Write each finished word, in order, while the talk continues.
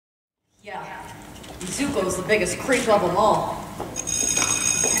Yeah, Zuko's the biggest creep of them all.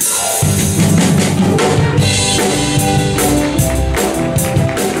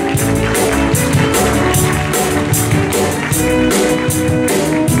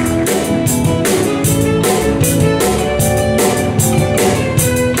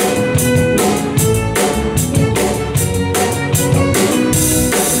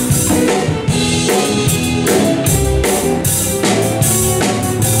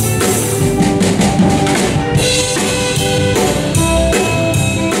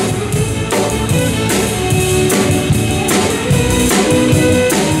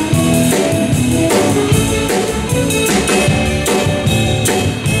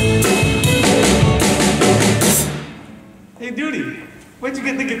 Where'd you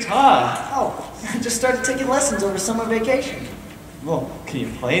get the guitar? Oh, I just started taking lessons over summer vacation. Well, can you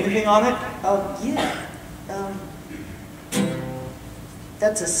play anything on it? Yeah.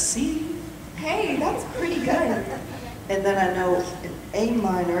 That's a C. Hey, that's pretty good. And then I know an A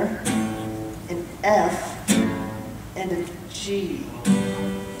minor, an F, and a G.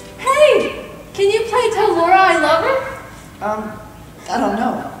 Hey, can you play Tell Laura I Love Her? I don't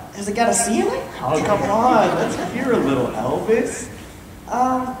know. Has it got a C in it? Oh, come on. Let's hear a little, Elvis.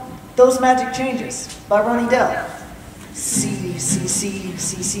 Those Magic Changes by Ronnie Dell. C, C, C,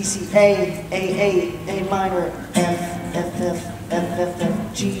 C, C, C, A minor, F, F, F, F, F,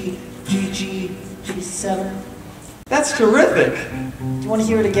 F, G, G, G, G7. That's terrific. Do you want to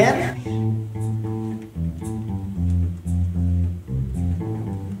hear it again?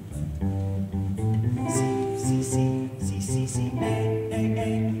 C, C, C, C, C, C,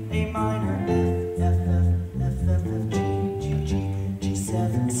 A minor, F, F, F, F, F, F, G, G, G,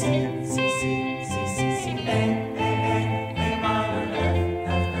 G7, C, C, C, C, C, C, A minor, F,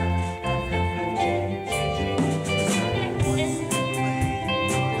 F, F, F, F, G, G, G, G7.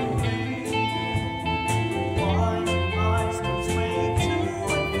 Why I still sway to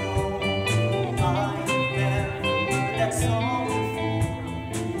and fro? I've never heard that song before.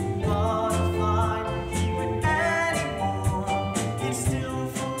 But if I don't hear it anymore, it's still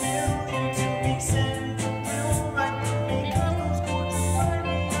familiar to me. Send the thrill right through me, 'cause those chords remind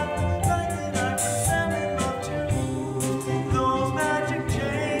me of the night that I first fell in love to. Those magic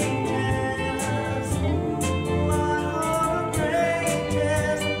changes, my heart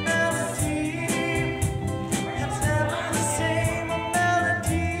arranges a melody. It's never the same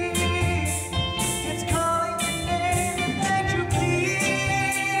melody. It's calling your name and begs you,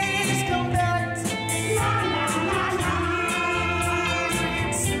 please come back to me.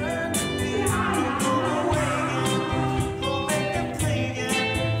 Please return to me. Go away, go make them play again.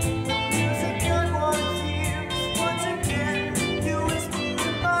 The music I want to hear is once again you whisper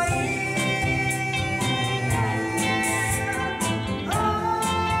in my ear. Oh,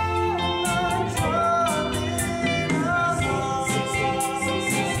 my darling,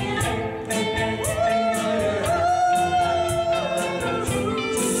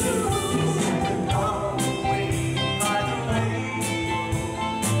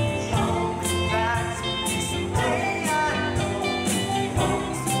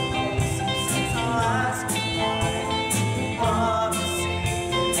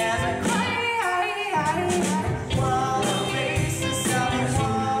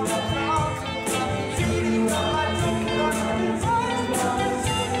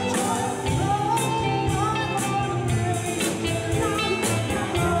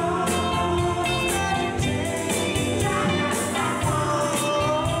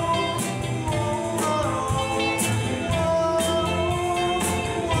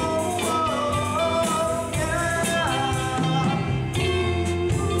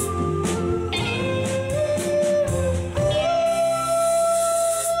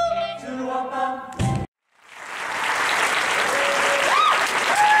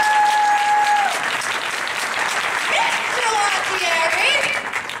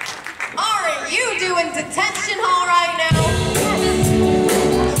 Aren't you doing detention hall right now?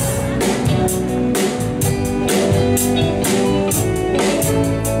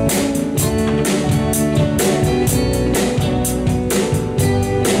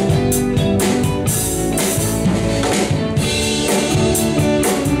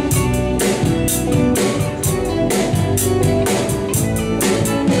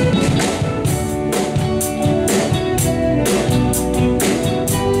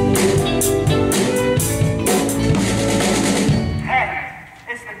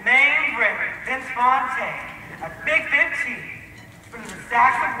 A big 15, from the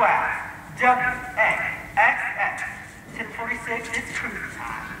stacks of wax, WXXX, 1046 is cruising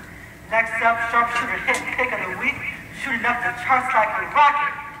time. Next up, sharpshooter hit pick of the week, shooting up the charts like a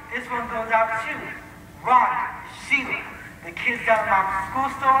rocket. This one goes out to Ronnie, Sheila, the kids down at my school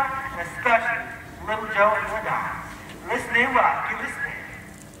store, and especially little Joe and the dog. Listen in, Rock. You listening?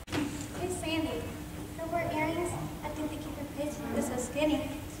 Hey, Sandy. You wear earrings? I think they keep your face look so skinny.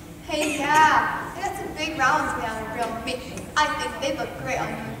 Hey, yeah. I got some big rounds behind a real me. I think they look great on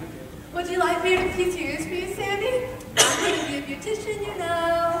you. Would you like me to piece your ears for you, Sandy? I'm going to be a beautician, you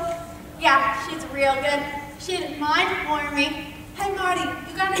know. Yeah, she's real good. She didn't mind for me. Hey, Marty,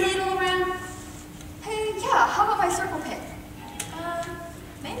 you got a needle around? Hey, yeah, how about my circle pin?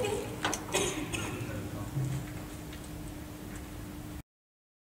 Maybe.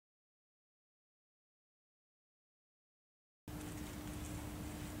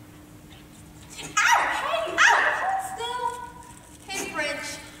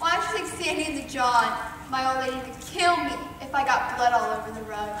 Sandy and the John. My old lady could kill me if I got blood all over the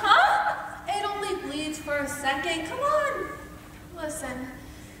rug. Huh? It only bleeds for a second. Come on. Listen,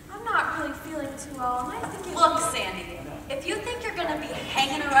 I'm not really feeling too well. Am I thinking? Look, Sandy, if you think you're gonna be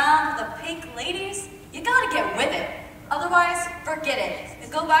hanging around with the pink ladies, you gotta get with it. Otherwise, forget it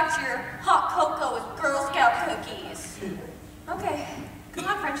and go back to your hot cocoa with Girl Scout cookies. Okay. Come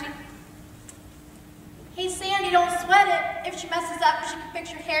on, Frenchie. Hey, Sandy, don't sweat it. If she messes up, she can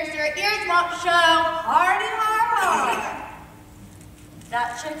fix your hair so your ears won't show. Hardy har.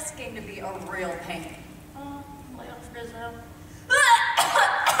 That chick's going to be a real pain. Little Frizzo.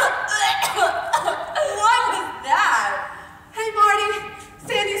 What was that? Hey, Marty.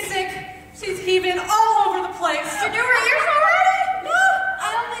 Sandy's sick. She's heaving all over the place. Did you do her ears already? No,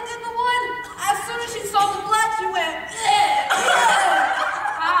 I only did the one. As soon as she saw the blood, she went.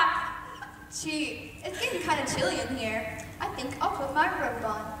 Gee, it's getting kind of chilly in here. I think I'll put my robe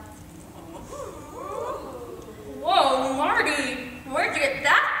on. Whoa, Marty. Where'd you get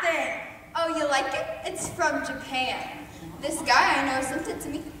that thing? Oh, you like it? It's from Japan. This guy I know sent it to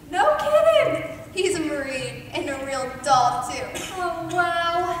me. No kidding. He's a Marine and a real doll, too. Oh,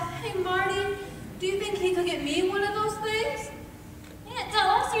 wow. Hey, Marty, do you think he could get me one of those things? You didn't tell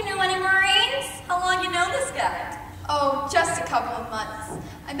us you knew any Marines. How long you know this guy? Oh, just a couple of months.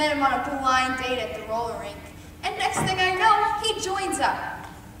 I met him on a blind date at the roller rink. And next thing I know, he joins up.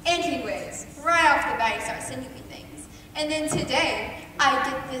 Anyways, right off the bat, he starts sending me things. And then today, I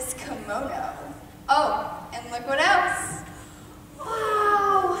get this kimono. Oh, and look what else.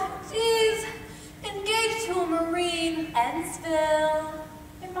 Wow, jeez. Engaged to a Marine. Ensville.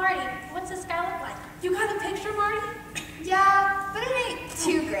 Hey, Marty, what's this guy look like? You got a picture, Marty? Yeah, but it ain't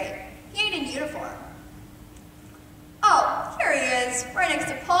too great. He ain't in uniform. Oh, here he is, right next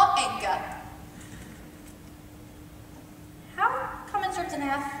to Paul Anka. How come it's ripped in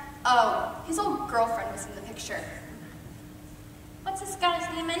half? Oh, his old girlfriend was in the picture. What's this guy's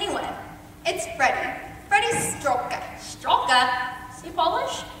name anyway? It's Freddy. Freddy Strolka. Strolka? Is he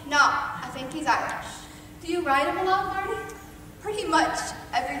Polish? No, I think he's Irish. Do you ride him a lot, Marty? Pretty much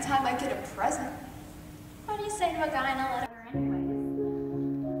every time I get a present. What do you say to a guy in a letter anyway?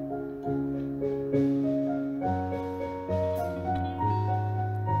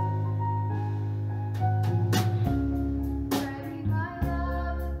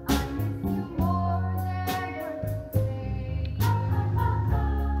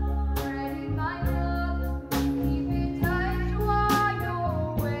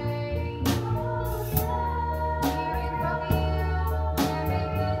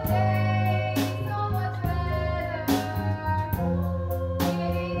 So much better.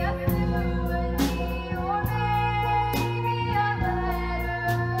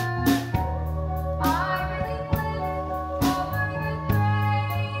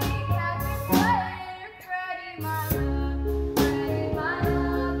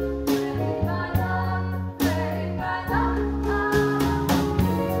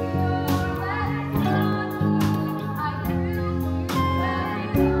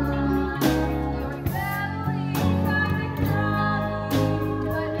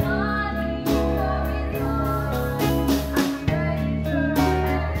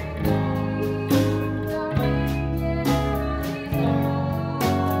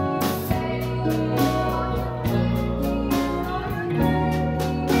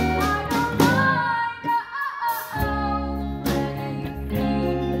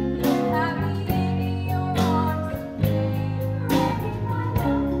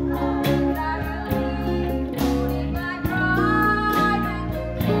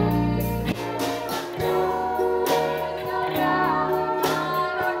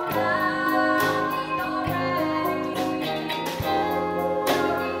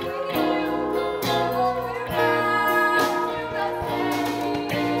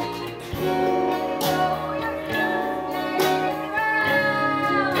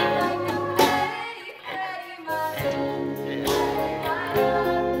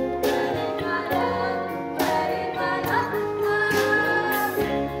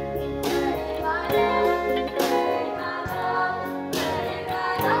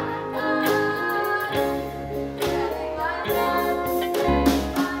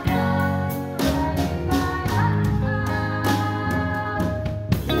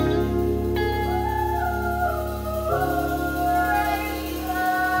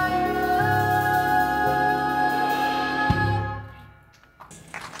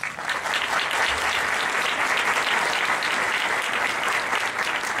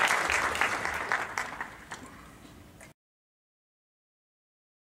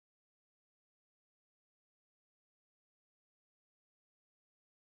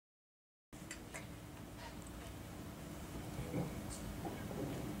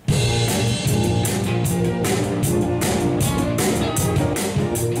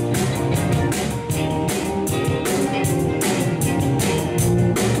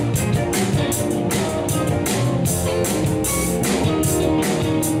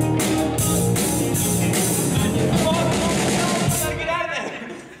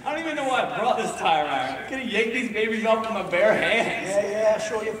 why I brought this tire iron. I could have yanked these babies off with my bare hands. Yeah,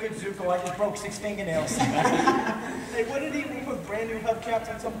 sure, you're good, Zuko. I just broke 6 fingernails. Hey, what did he leave with brand new hubcaps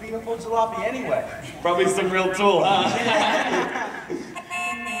and some beautiful jalopy anyway? Probably some real tool, huh?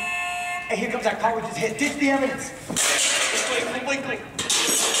 Hey, here comes that college's hit. Ditch the evidence. Blink.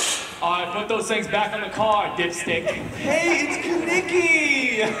 Alright, put those things back on the car, dipstick. Hey, it's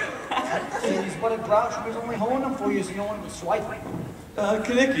Kaneki! Hey, he's what a grouch. He was only holding them for you so no one would swipe him.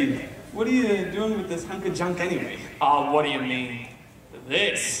 Kaneki, what are you doing with this hunk of junk anyway? What do you mean?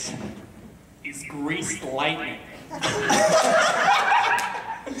 This is greased lightning.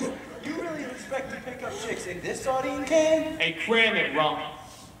 You really expect to pick up chicks in this sardine can? Hey, cram it, Rump.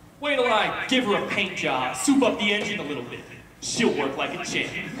 Wait till I give her a paint job, soup up the engine a little bit. She'll work like a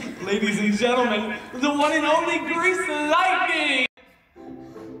champ. Ladies and gentlemen, the one and only Greased Lightning!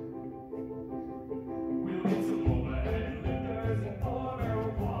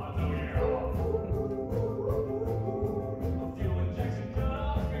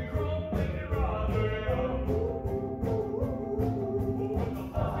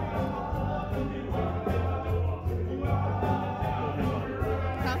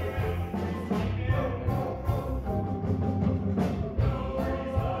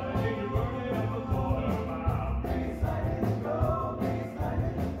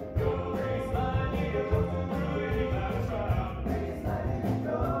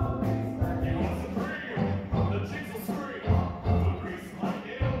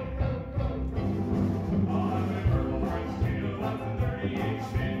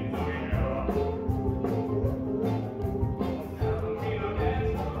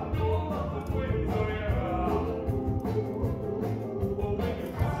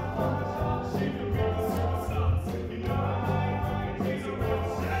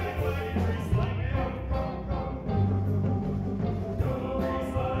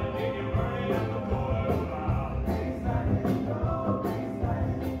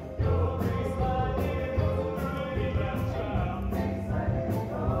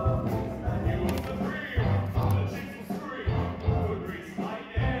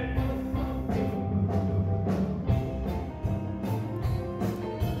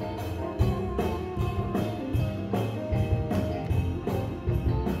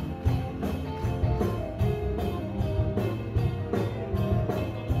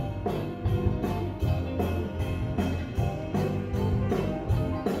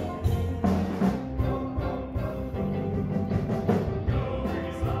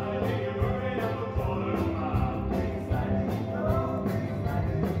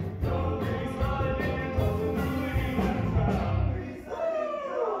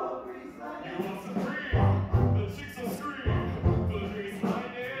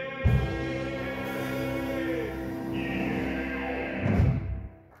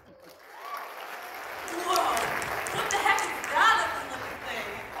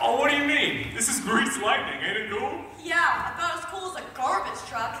 This is greased lightning, ain't it cool? Yeah, about as cool as a garbage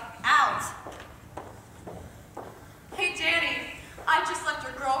truck. Out. Hey, Danny, I just left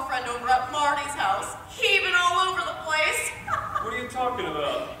your girlfriend over at Marty's house, heaving all over the place. What are you talking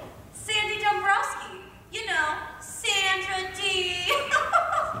about? Sandy Dombrowski. You know, Sandra D.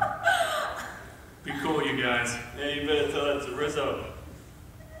 Be cool, you guys. Yeah, you better tell that to Rizzo.